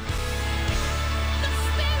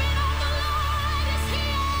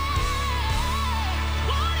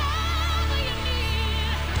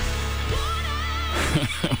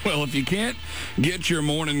Well, if you can't get your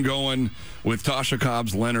morning going with Tasha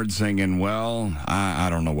Cobbs Leonard singing, well, I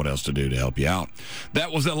don't know what else to do to help you out.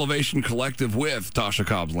 That was Elevation Collective with Tasha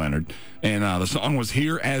Cobbs Leonard, and the song was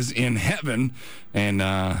Here As in Heaven. And,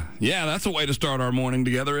 yeah, that's a way to start our morning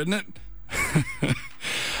together, isn't it?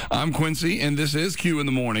 I'm Quincy, and this is Q in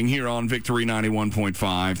the Morning here on Victory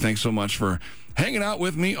 91.5. Thanks so much for hanging out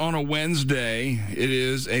with me on a Wednesday. It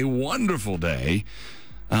is a wonderful day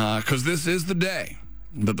because this is the day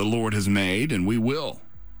that the Lord has made, and we will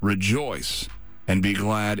rejoice and be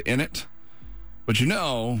glad in it. But you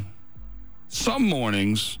know, some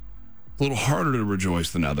mornings a little harder to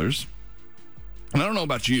rejoice than others. And I don't know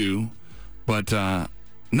about you, but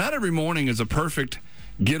not every morning is a perfect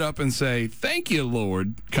get up and say, thank you,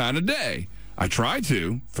 Lord, kind of day. I try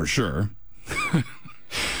to, for sure.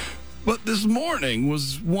 But this morning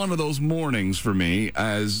was one of those mornings for me,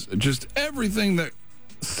 as just everything that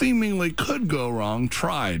seemingly could go wrong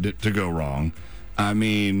tried to go wrong. I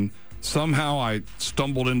mean, somehow I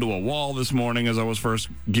stumbled into a wall this morning as I was first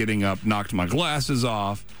getting up, knocked my glasses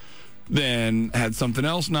off, then had something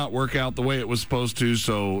else not work out the way it was supposed to,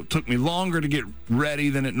 so it took me longer to get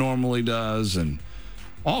ready than it normally does, and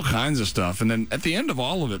all kinds of stuff. And then at the end of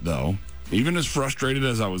all of it, though, even as frustrated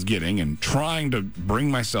as I was getting and trying to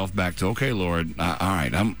bring myself back to, okay, Lord, all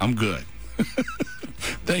right, I'm good.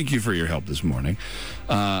 Thank you for your help this morning.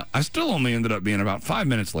 I still only ended up being about 5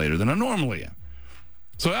 minutes later than I normally am.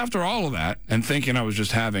 So after all of that, and thinking I was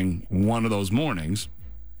just having one of those mornings,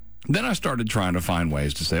 then I started trying to find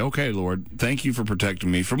ways to say, okay, Lord, thank you for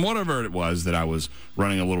protecting me from whatever it was that I was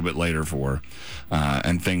running a little bit later for,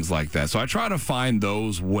 and things like that. So I try to find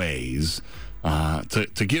those ways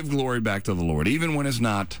to give glory back to the Lord, even when it's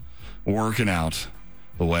not working out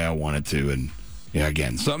the way I want it to. And yeah,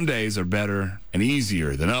 again, some days are better and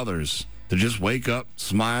easier than others to just wake up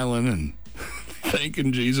smiling and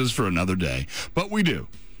thanking Jesus for another day. But we do.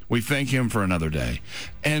 We thank him for another day.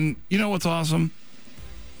 And you know what's awesome?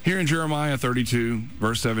 Here in Jeremiah 32,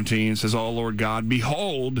 verse 17, it says, "O Lord God,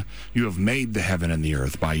 behold, you have made the heaven and the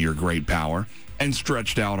earth by your great power and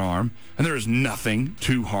stretched out arm, and there is nothing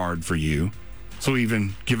too hard for you." So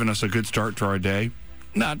even giving us a good start to our day,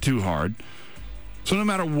 not too hard. So no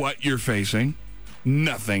matter what you're facing,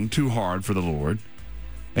 nothing too hard for the Lord.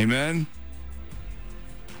 Amen?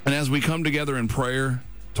 And as we come together in prayer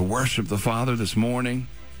to worship the Father this morning,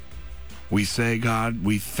 we say, God,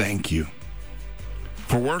 we thank you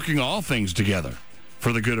for working all things together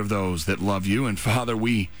for the good of those that love you. And Father,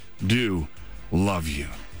 we do love you.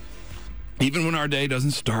 Even when our day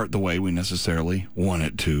doesn't start the way we necessarily want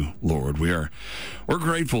it to, Lord, we're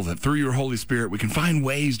grateful that through your Holy Spirit we can find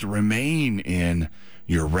ways to remain in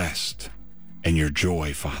your rest and your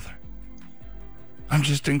joy, Father. I'm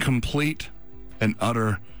just in complete and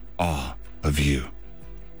utter awe of you.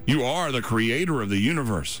 You are the creator of the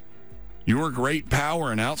universe. Your great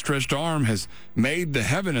power and outstretched arm has made the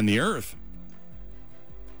heaven and the earth.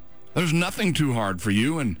 There's nothing too hard for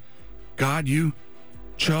you, and God, you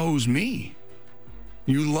chose me.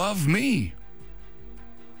 You love me.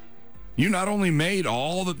 You not only made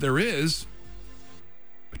all that there is,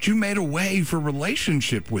 but you made a way for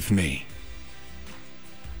relationship with me.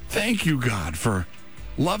 Thank you, God, for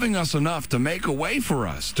loving us enough to make a way for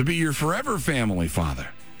us to be your forever family, Father.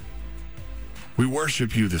 We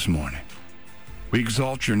worship you this morning. We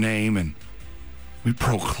exalt your name, and we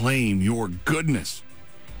proclaim your goodness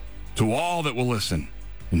to all that will listen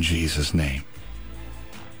in Jesus' name.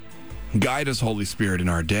 Guide us, Holy Spirit, in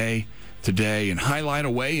our day today, and highlight a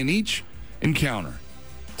way in each encounter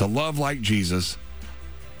to love like Jesus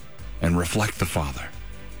and reflect the Father.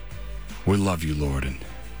 We love you, Lord, and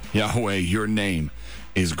Yahweh, your name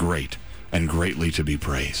is great and greatly to be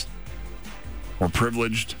praised. We're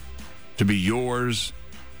privileged to be yours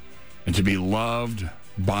and to be loved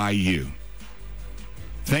by you.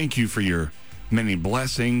 Thank you for your many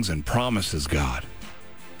blessings and promises, God.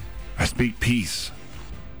 I speak peace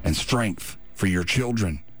and strength for your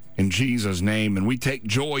children in Jesus' name, and we take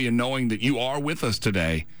joy in knowing that you are with us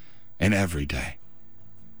today and every day.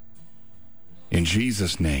 In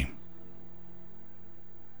Jesus' name,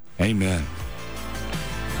 amen.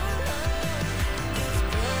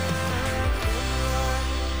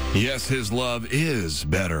 Yes, his love is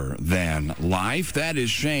better than life. That is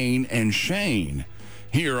Shane and Shane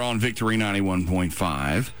here on Victory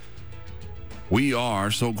 91.5. We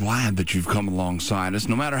are so glad that you've come alongside us,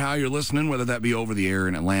 no matter how you're listening, whether that be over the air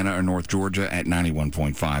in Atlanta or North Georgia at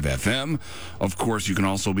 91.5 FM. Of course, you can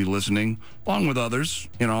also be listening, along with others,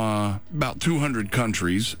 in about 200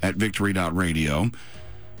 countries at victory.radio.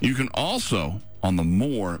 You can also, on the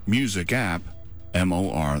More Music app,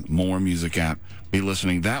 the More Music app. Be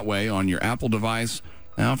listening that way on your Apple device.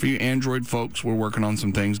 Now, for you Android folks, we're working on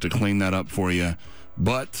some things to clean that up for you.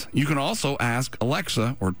 But you can also ask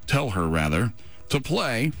Alexa, or tell her rather, to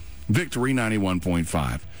play Victory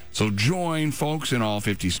 91.5. So join folks in all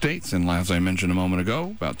 50 states, and as I mentioned a moment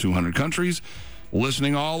ago, about 200 countries,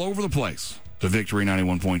 listening all over the place to Victory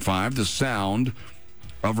 91.5, the sound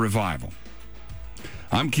of revival.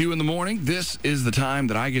 I'm Q in the morning. This is the time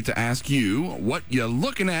that I get to ask you what you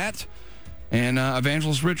looking at. And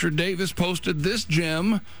Evangelist Richard Davis posted this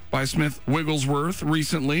gem by Smith Wigglesworth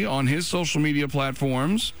recently on his social media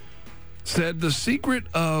platforms. Said the secret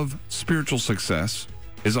of spiritual success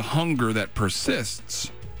is a hunger that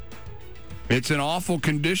persists. It's an awful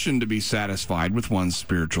condition to be satisfied with one's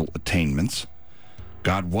spiritual attainments.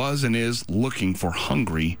 God was and is looking for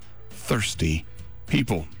hungry, thirsty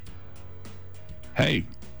people. Hey,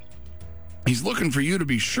 he's looking for you to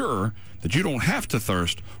be sure that you don't have to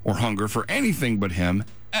thirst or hunger for anything but him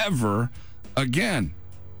ever again.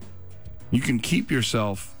 You can keep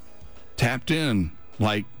yourself tapped in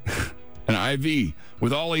like an IV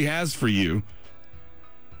with all he has for you.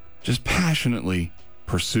 Just passionately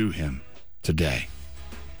pursue him today.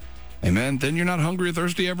 Amen. Then you're not hungry or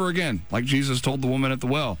thirsty ever again. Like Jesus told the woman at the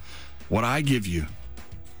well, what I give you,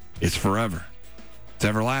 it's forever. It's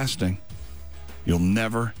everlasting. You'll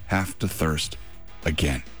never have to thirst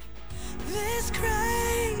again. This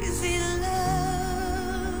crazy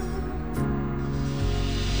love.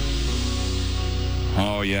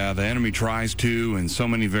 Oh yeah, the enemy tries to in so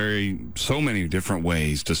many different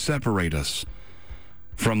ways to separate us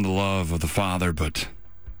from the love of the Father, but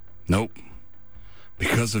nope.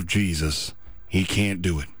 Because of Jesus, he can't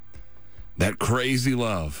do it. That crazy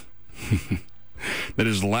love that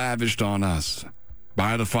is lavished on us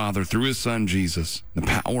by the Father through his Son, Jesus, the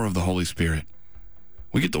power of the Holy Spirit.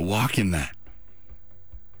 We get to walk in that.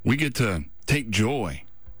 We get to take joy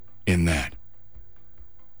in that.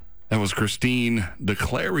 That was Christine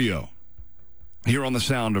DeClario here on the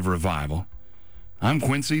Sound of Revival. I'm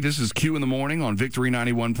Quincy. This is Q in the Morning on Victory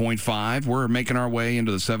 91.5. We're making our way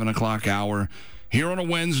into the 7 o'clock hour here on a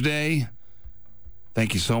Wednesday.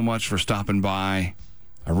 Thank you so much for stopping by.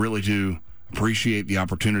 I really do appreciate the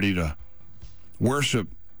opportunity to worship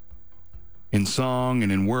in song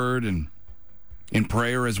and in word and in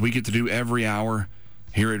prayer as we get to do every hour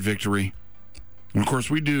here at Victory. And of course,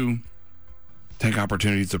 we do take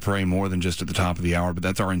opportunities to pray more than just at the top of the hour, but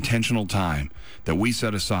that's our intentional time that we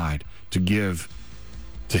set aside to give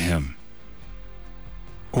to him.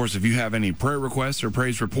 Of course, if you have any prayer requests or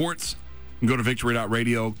praise reports, you can go to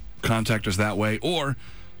victory.radio, contact us that way, or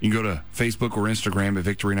you can go to Facebook or Instagram at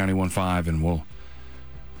Victory915, and we'll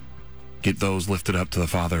get those lifted up to the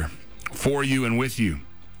Father for you and with you.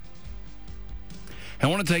 I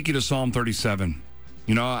want to take you to Psalm 37.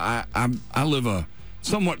 You know, I live a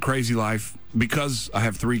somewhat crazy life because I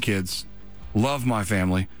have 3 kids, love my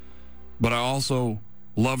family, but I also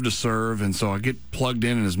love to serve, and so I get plugged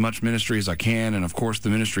in as much ministry as I can, and of course the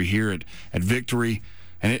ministry here at Victory,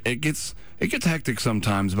 and it gets hectic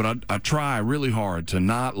sometimes, but I try really hard to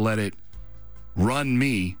not let it run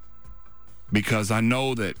me, because I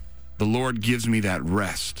know that the Lord gives me that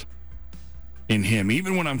rest in him,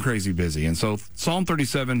 even when I'm crazy busy. And so Psalm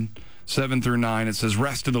 37, 7 through 9, it says,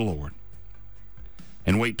 rest in the Lord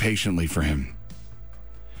and wait patiently for him.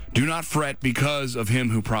 Do not fret because of him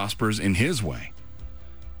who prospers in his way,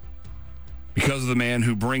 because of the man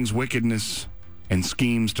who brings wickedness and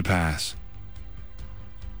schemes to pass.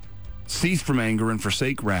 Cease from anger and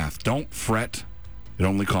forsake wrath. Don't fret. It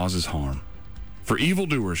only causes harm. For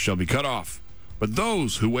evildoers shall be cut off, but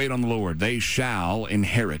those who wait on the Lord, they shall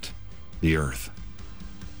inherit the earth.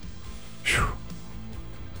 Whew.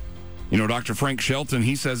 You know, Dr. Frank Shelton,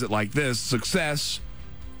 he says it like this: success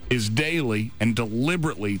is daily and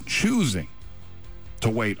deliberately choosing to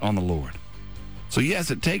wait on the Lord. So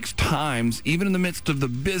yes, it takes times, even in the midst of the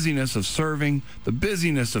busyness of serving, the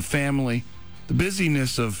busyness of family, the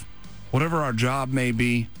busyness of whatever our job may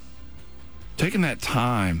be, taking that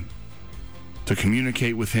time to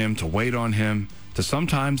communicate with him, to wait on him, to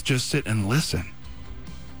sometimes just sit and listen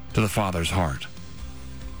to the Father's heart.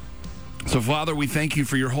 So, Father, we thank you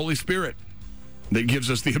for your Holy Spirit that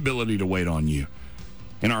gives us the ability to wait on you.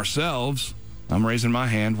 In ourselves, I'm raising my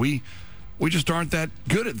hand, we just aren't that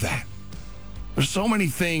good at that. There's so many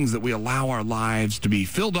things that we allow our lives to be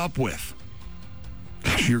filled up with.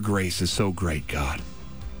 Gosh, your grace is so great, God.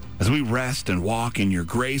 As we rest and walk in your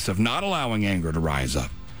grace of not allowing anger to rise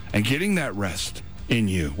up and getting that rest in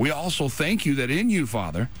you, we also thank you that in you,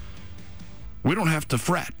 Father, we don't have to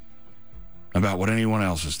fret about what anyone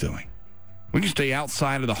else is doing. We can stay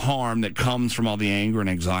outside of the harm that comes from all the anger and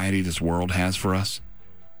anxiety this world has for us.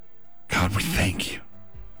 God, we thank you.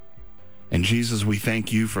 And Jesus, we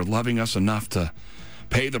thank you for loving us enough to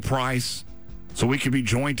pay the price so we can be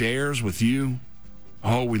joint heirs with you.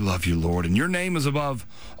 Oh, we love you, Lord. And your name is above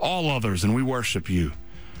all others, and we worship you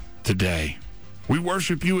today. We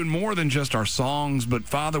worship you in more than just our songs, but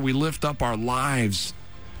Father, we lift up our lives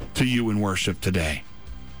to you in worship today.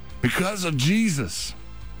 Because of Jesus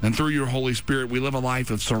and through your Holy Spirit, we live a life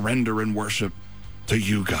of surrender and worship to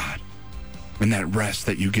you, God, and that rest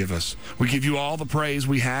that you give us. We give you all the praise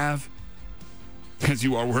we have because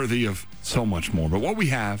you are worthy of so much more. But what we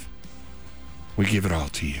have, we give it all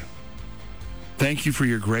to you. Thank you for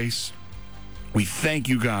your grace. We thank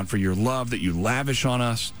you, God, for your love that you lavish on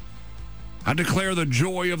us. I declare the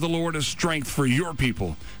joy of the Lord as strength for your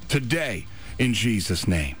people today in Jesus'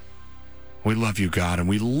 name. We love you, God, and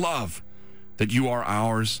we love that you are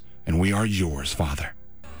ours and we are yours, Father.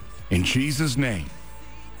 In Jesus' name,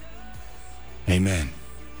 amen.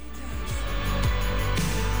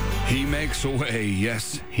 He makes a way.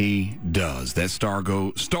 Yes, he does. That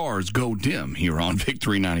stars go dim here on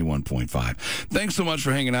Victory 91.5. Thanks so much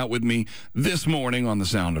for hanging out with me this morning on the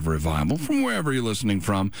Sound of Revival from wherever you're listening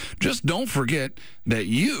from. Just don't forget that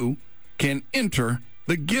you can enter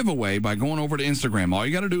the giveaway by going over to Instagram. All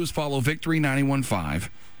you got to do is follow Victory 91.5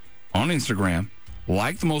 on Instagram.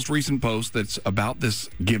 Like the most recent post that's about this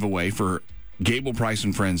giveaway for Gable Price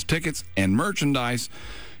and Friends tickets and merchandise.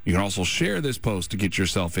 You can also share this post to get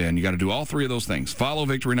yourself in. You got to do all three of those things. Follow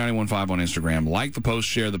Victory 91.5 on Instagram. Like the post,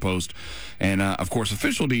 share the post. And, of course,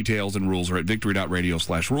 official details and rules are at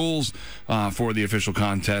victory.radio/rules for the official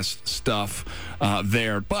contest stuff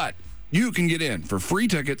there. But you can get in for free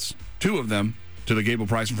tickets, 2 of them, to the Gable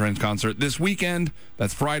Price and Friends concert this weekend.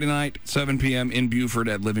 That's Friday night, 7 p.m. in Buford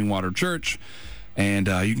at Living Water Church. And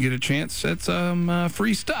you can get a chance at some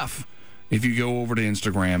free stuff if you go over to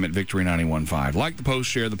Instagram at Victory915. Like the post,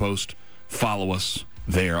 share the post, follow us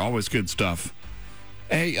there. Always good stuff.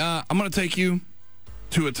 Hey, I'm going to take you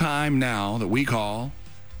to a time now that we call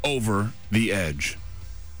Over the Edge.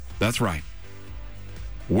 That's right.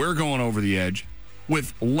 We're going over the edge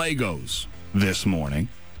with Legos this morning.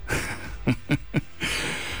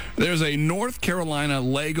 There's a North Carolina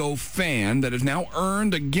Lego fan that has now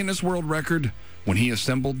earned a Guinness World Record when he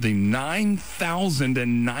assembled the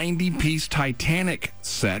 9,090-piece Titanic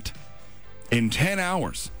set in 10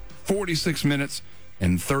 hours, 46 minutes,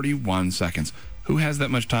 and 31 seconds. Who has that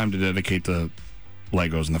much time to dedicate to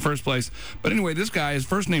Legos in the first place? But anyway, this guy, his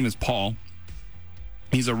first name is Paul.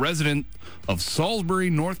 He's a resident of Salisbury,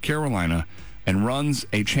 North Carolina, and runs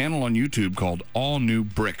a channel on YouTube called All New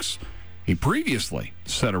Bricks. He previously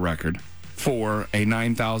set a record for a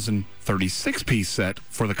 9,036-piece set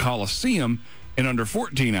for the Coliseum in under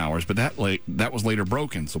 14 hours, but that was later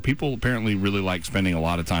broken. So people apparently really like spending a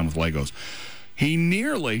lot of time with Legos. He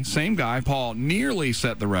same guy, Paul, nearly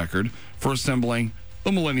set the record for assembling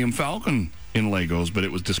the Millennium Falcon in Legos, but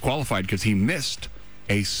it was disqualified because he missed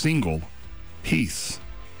a single piece.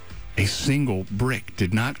 A single brick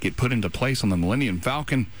did not get put into place on the Millennium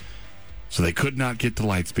Falcon, so they could not get to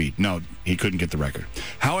light speed. No, he couldn't get the record.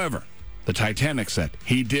 However, the Titanic set,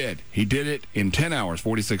 he did. He did it in 10 hours,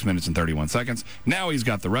 46 minutes, and 31 seconds. Now he's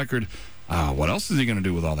got the record. What else is he going to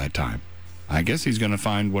do with all that time? I guess he's going to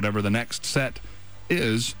find whatever the next set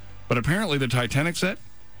is. But apparently the Titanic set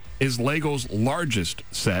is Lego's largest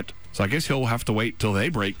set. So I guess he'll have to wait till they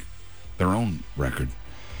break their own record.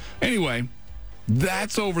 Anyway,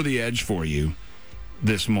 that's Over the Edge for you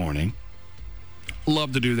this morning.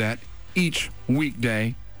 Love to do that each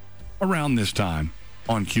weekday around this time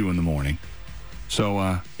on Q in the morning.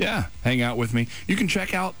 So, hang out with me. You can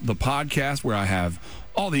check out the podcast where I have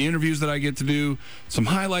all the interviews that I get to do, some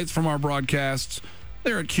highlights from our broadcasts.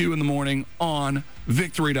 They're at Q in the morning on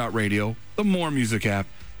Victory.radio, the More Music app,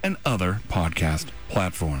 and other podcast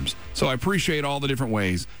platforms. So I appreciate all the different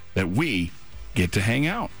ways that we get to hang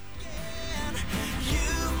out.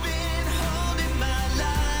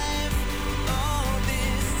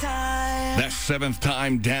 That's 7th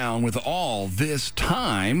time down with all this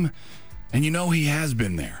time. And you know he has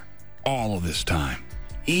been there all of this time.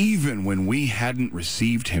 Even when we hadn't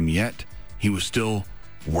received him yet, he was still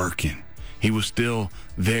working. He was still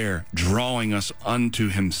there drawing us unto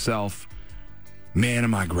himself. Man,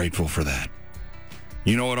 am I grateful for that.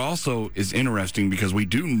 You know, it also is interesting because we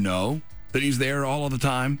do know that he's there all of the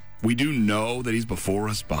time. We do know that he's before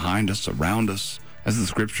us, behind us, around us, as the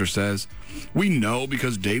scripture says. We know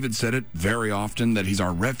because David said it very often that he's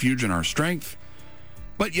our refuge and our strength.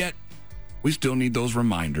 But yet, we still need those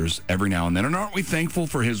reminders every now and then. And aren't we thankful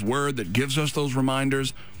for his word that gives us those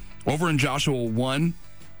reminders? Over in Joshua 1,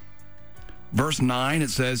 verse 9, it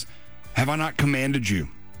says, "Have I not commanded you?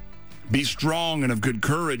 Be strong and of good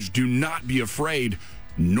courage. Do not be afraid,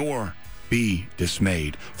 nor be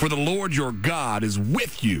dismayed. For the Lord your God is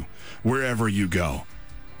with you wherever you go."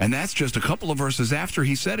 And that's just a couple of verses after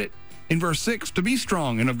he said it in verse 6, to be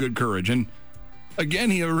strong and of good courage. And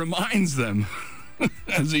again, he reminds them,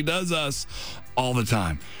 as he does us all the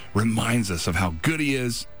time, reminds us of how good he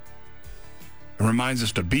is, and reminds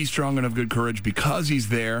us to be strong and of good courage because he's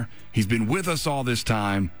there. He's been with us all this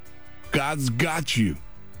time. God's got you.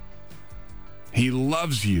 He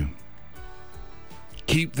loves you.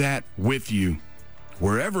 Keep that with you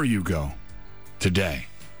wherever you go today.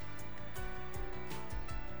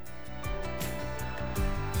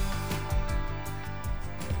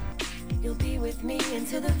 You'll be with me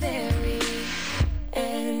until the very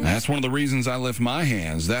end. That's one of the reasons I lift my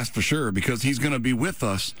hands, that's for sure, because he's going to be with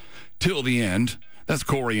us till the end. That's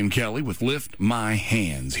Corey and Kelly with Lift My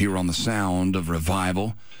Hands here on the Sound of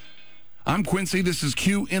Revival. I'm Quincy. This is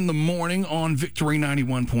Q in the Morning on Victory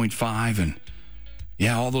 91.5. And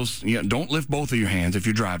yeah, all those, don't lift both of your hands if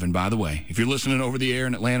you're driving, by the way. If you're listening over the air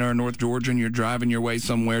in Atlanta or North Georgia and you're driving your way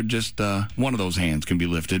somewhere, just one of those hands can be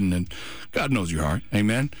lifted, and then God knows your heart.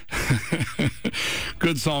 Amen.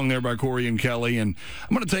 Good song there by Corey and Kelly. And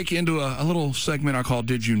I'm going to take you into a little segment I call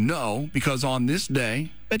Did You Know? Because on this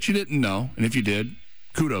day, bet you didn't know, and if you did,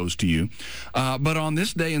 kudos to you. But on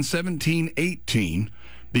this day in 1718,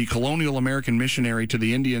 the colonial American missionary to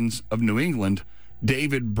the Indians of New England,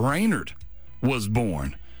 David Brainerd, was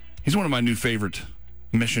born. He's one of my new favorite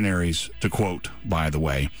missionaries to quote, by the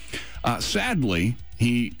way. Sadly,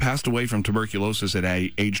 he passed away from tuberculosis at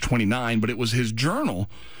age 29, but it was his journal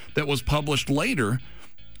that was published later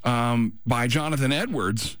by Jonathan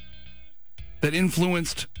Edwards that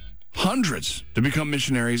influenced hundreds to become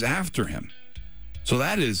missionaries after him. So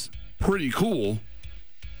that is pretty cool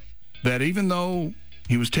that even though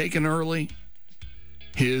he was taken early,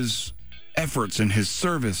 his efforts and his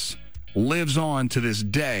service lives on to this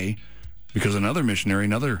day because another missionary,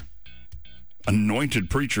 another anointed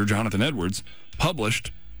preacher, Jonathan Edwards,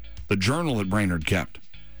 published the journal that Brainerd kept.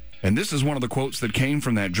 And this is one of the quotes that came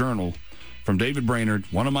from that journal from David Brainerd,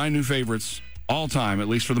 one of my new favorites all time, at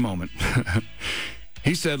least for the moment.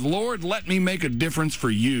 He said, "Lord, let me make a difference for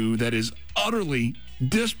you that is utterly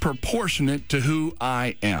disproportionate to who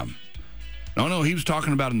I am." No, he was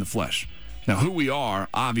talking about in the flesh. Now, who we are,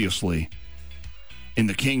 obviously, in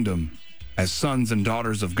the kingdom as sons and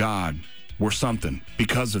daughters of God, we're something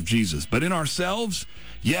because of Jesus. But in ourselves,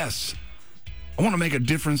 yes, I want to make a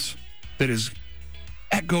difference that is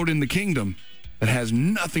echoed in the kingdom that has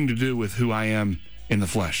nothing to do with who I am in the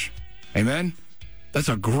flesh. Amen? That's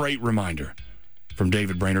a great reminder from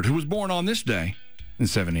David Brainerd, who was born on this day in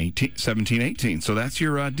 1718. So that's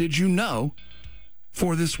your Did You Know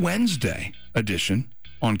for this Wednesday edition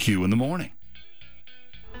on Q in the Morning.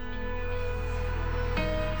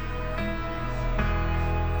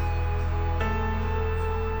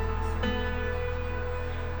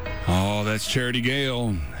 Oh, that's Charity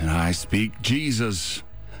Gale, and I speak Jesus.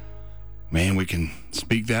 Man, we can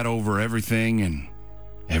speak that over everything, and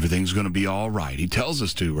everything's going to be all right. He tells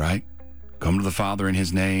us to, right? Come to the Father in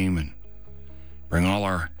his name and bring all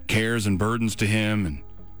our cares and burdens to him. And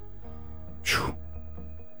whew,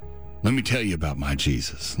 let me tell you about my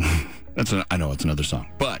Jesus. I know it's another song,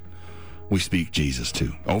 but we speak Jesus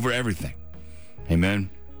too, over everything. Amen.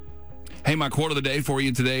 Hey, my quote of the day for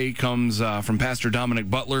you today comes from Pastor Dominic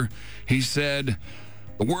Butler. He said,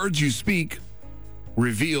 "The words you speak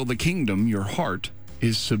reveal the kingdom your heart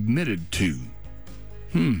is submitted to."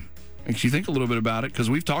 Makes you think a little bit about it, because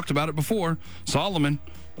we've talked about it before. Solomon,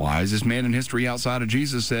 wisest man in history outside of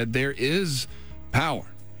Jesus, said there is power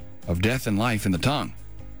of death and life in the tongue.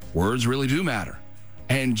 Words really do matter.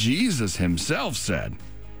 And Jesus himself said,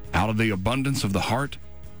 out of the abundance of the heart,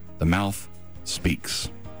 the mouth speaks.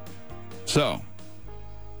 So,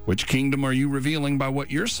 which kingdom are you revealing by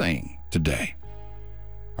what you're saying today?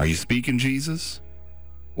 Are you speaking Jesus?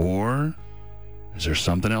 Or is there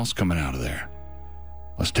something else coming out of there?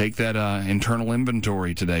 Let's take that internal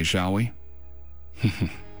inventory today, shall we?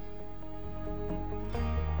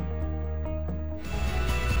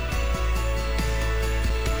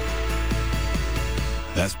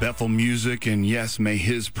 That's Bethel music, and yes, may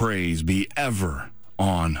his praise be ever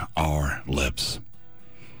on our lips.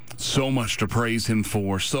 So much to praise him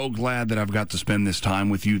for. So glad that I've got to spend this time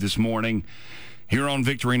with you this morning here on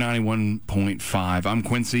Victory 91.5. I'm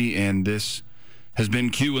Quincy, and this has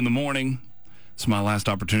been Q in the Morning. It's my last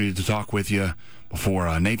opportunity to talk with you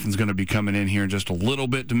before Nathan's going to be coming in here in just a little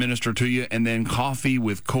bit to minister to you. And then Coffee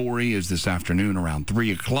with Corey is this afternoon around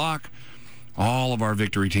 3 o'clock. All of our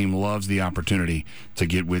Victory team loves the opportunity to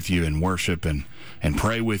get with you and worship and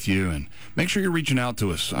pray with you. And make sure you're reaching out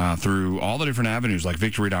to us through all the different avenues like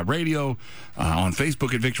Victory.radio, on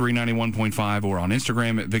Facebook at Victory 91.5, or on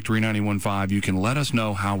Instagram at Victory 91.5. You can let us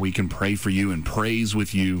know how we can pray for you and praise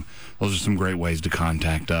with you. Those are some great ways to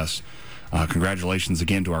contact us. Congratulations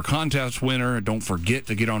again to our contest winner. Don't forget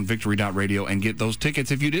to get on Victory.radio and get those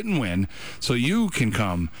tickets if you didn't win, so you can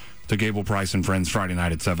come to Gable Price and Friends Friday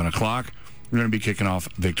night at 7 o'clock. We're going to be kicking off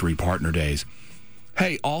Victory Partner Days.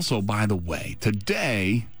 Hey, also, by the way,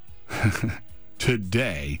 today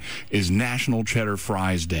is National Cheddar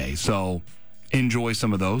Fries Day, so enjoy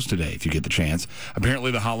some of those today if you get the chance.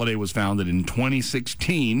 Apparently, the holiday was founded in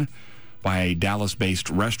 2016 by a Dallas-based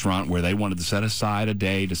restaurant where they wanted to set aside a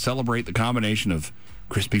day to celebrate the combination of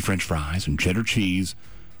crispy French fries and cheddar cheese,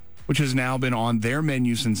 which has now been on their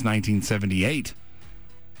menu since 1978.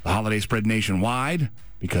 The holiday spread nationwide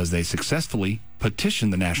because they successfully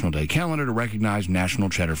petitioned the National Day calendar to recognize National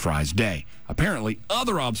Cheddar Fries Day. Apparently,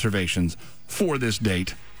 other observations for this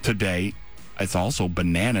date today, it's also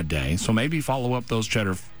Banana Day, so maybe follow up those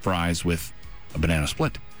cheddar fries with a banana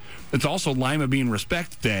split. It's also Lima Bean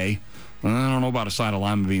Respect Day. I don't know about a side of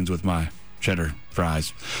lima beans with my cheddar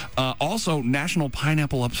fries. Also, National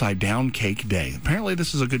Pineapple Upside Down Cake Day. Apparently,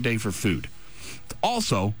 this is a good day for food.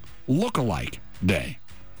 Also, Look-alike Day.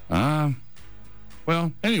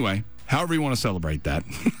 Well, anyway, however you want to celebrate that.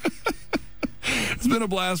 It's been a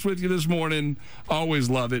blast with you this morning. Always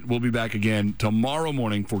love it. We'll be back again tomorrow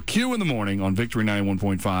morning for Q in the Morning on Victory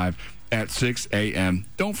 91.5 at 6 a.m.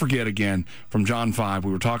 Don't forget, again, from John 5,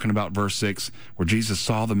 we were talking about verse 6, where Jesus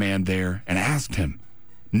saw the man there and asked him,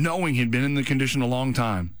 knowing he'd been in the condition a long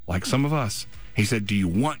time, like some of us. He said, do you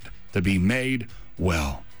want to be made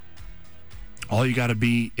well? All you got to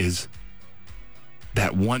be is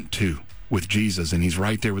that want to with Jesus, and he's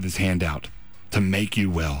right there with his hand out to make you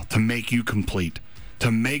well, to make you complete, to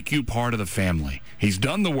make you part of the family. He's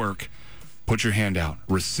done the work. Put your hand out,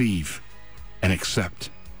 receive, and accept,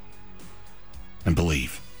 and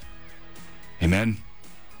believe. Amen.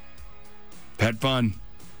 Had fun.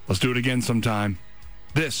 Let's do it again sometime.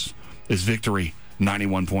 This is Victory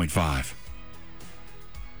 91.5.